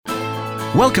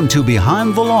Welcome to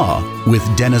Behind the Law with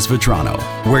Dennis Vetrano,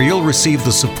 where you'll receive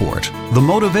the support, the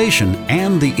motivation,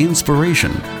 and the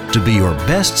inspiration to be your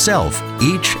best self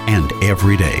each and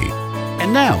every day.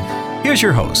 And now, here's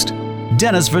your host,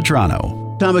 Dennis Vetrano.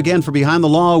 Time again for Behind the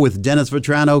Law with Dennis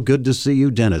Vetrano. Good to see you,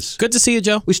 Dennis. Good to see you,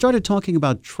 Joe. We started talking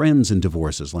about trends in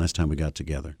divorces last time we got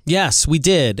together. Yes, we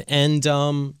did. And,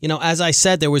 as I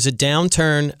said, there was a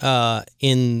downturn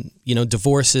in,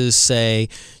 divorces, say,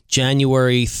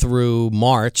 January through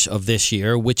March of this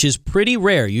year, which is pretty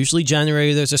rare. Usually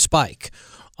January, there's a spike.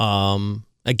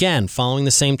 Again, following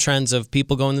the same trends of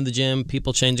people going to the gym,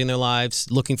 people changing their lives,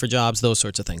 looking for jobs, those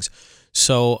sorts of things.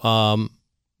 So,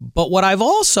 but what I've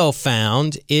also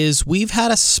found is we've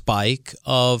had a spike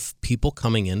of people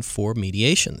coming in for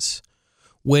mediations,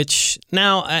 which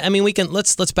now,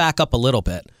 let's back up a little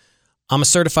bit. I'm a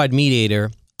certified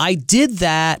mediator. I did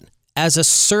that as a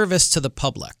service to the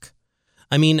public.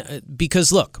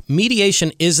 Because look,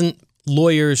 mediation isn't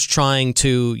lawyers trying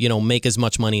to, make as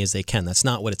much money as they can. That's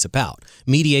not what it's about.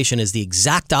 Mediation is the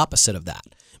exact opposite of that.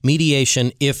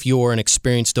 Mediation, if you're an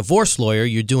experienced divorce lawyer,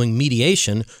 you're doing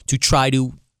mediation to try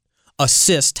to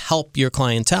help your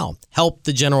clientele, help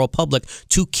the general public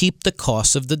to keep the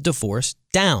costs of the divorce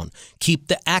down, keep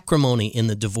the acrimony in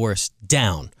the divorce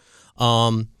down.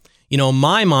 In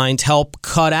my mind, help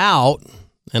cut out,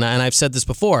 and I've said this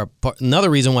before,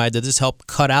 another reason why I did this, help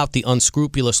cut out the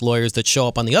unscrupulous lawyers that show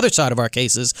up on the other side of our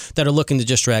cases that are looking to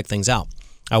just drag things out.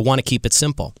 I want to keep it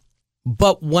simple.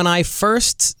 But when I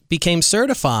first became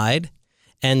certified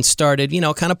and started,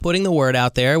 kind of putting the word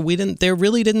out there, there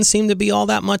really didn't seem to be all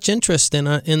that much interest in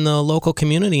the local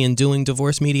community in doing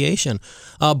divorce mediation.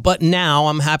 But now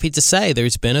I'm happy to say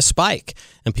there's been a spike,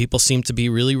 and people seem to be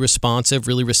really responsive,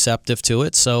 really receptive to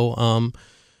it. So,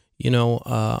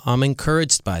 I'm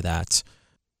encouraged by that.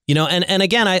 And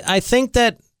again, I think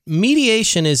that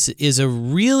mediation is a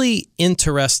really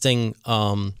interesting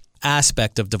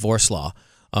aspect of divorce law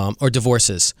or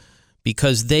divorces,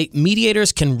 because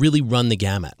mediators can really run the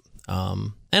gamut.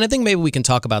 And I think maybe we can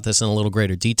talk about this in a little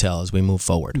greater detail as we move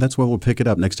forward. That's why we'll pick it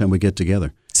up next time we get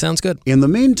together. Sounds good. In the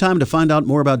meantime, to find out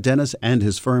more about Dennis and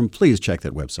his firm, please check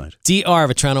that website.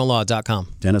 drvetranolaw.com.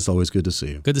 Dennis, always good to see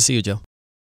you. Good to see you, Joe.